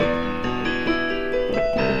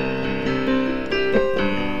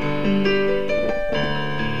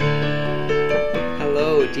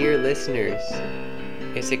listeners.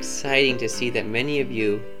 It's exciting to see that many of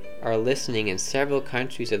you are listening in several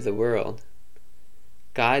countries of the world.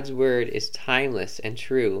 God's word is timeless and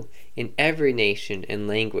true in every nation and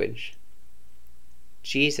language.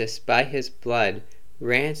 Jesus, by his blood,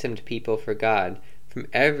 ransomed people for God from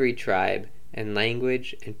every tribe and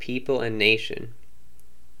language and people and nation.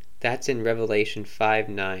 That's in Revelation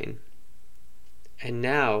 5:9. And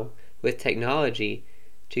now, with technology,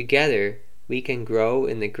 together we can grow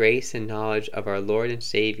in the grace and knowledge of our Lord and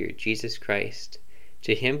Savior, Jesus Christ.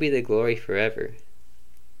 To him be the glory forever.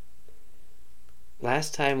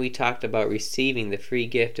 Last time we talked about receiving the free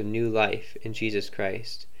gift of new life in Jesus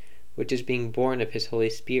Christ, which is being born of his Holy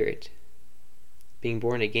Spirit, being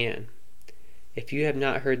born again. If you have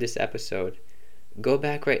not heard this episode, go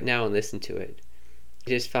back right now and listen to it.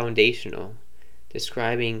 It is foundational,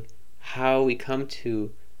 describing how we come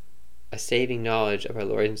to a saving knowledge of our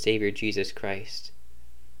Lord and Savior Jesus Christ.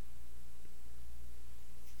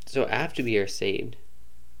 So after we are saved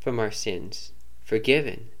from our sins,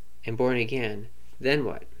 forgiven, and born again, then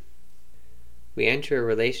what? We enter a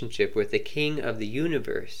relationship with the King of the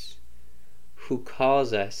universe, who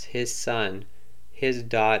calls us his son, his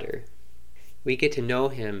daughter. We get to know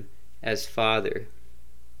him as Father.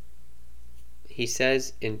 He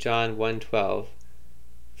says in John 1:12,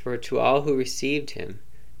 "For to all who received him,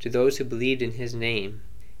 to those who believed in his name,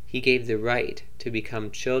 he gave the right to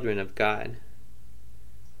become children of God."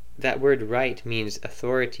 That word right means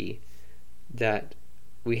authority, that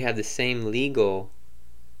we have the same legal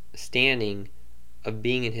standing of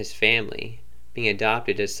being in his family, being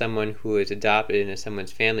adopted as someone who is adopted into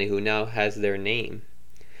someone's family who now has their name.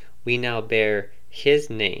 We now bear his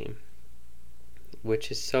name,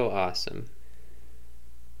 which is so awesome.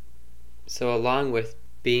 So along with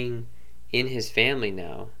being in his family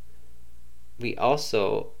now, we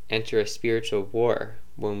also enter a spiritual war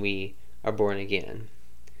when we are born again.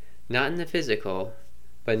 Not in the physical,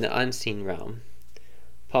 but in the unseen realm.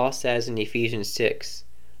 Paul says in Ephesians 6,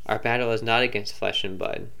 "Our battle is not against flesh and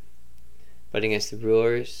blood, but against the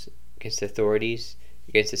rulers, against the authorities,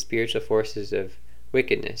 against the spiritual forces of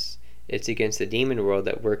wickedness. It's against the demon world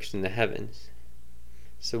that works in the heavens."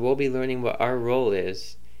 So we'll be learning what our role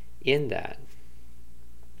is in that.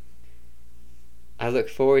 I look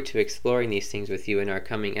forward to exploring these things with you in our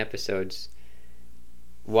coming episodes,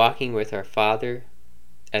 walking with our Father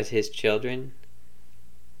as his children,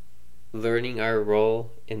 learning our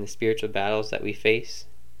role in the spiritual battles that we face,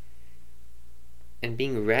 and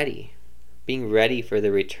being ready for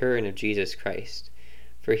the return of Jesus Christ,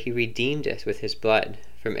 for he redeemed us with his blood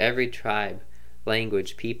from every tribe,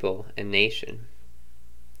 language, people, and nation.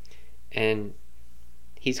 And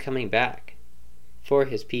he's coming back for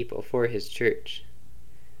his people, for his church.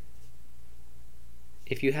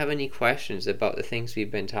 If you have any questions about the things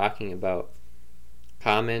we've been talking about,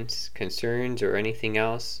 comments, concerns, or anything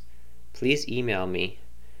else, please email me.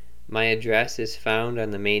 My address is found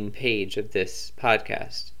on the main page of this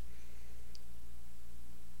podcast.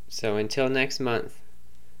 So until next month,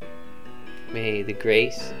 may the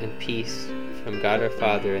grace and peace from God our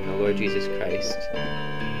Father and the Lord Jesus Christ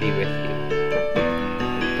be with you.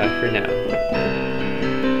 Bye for now.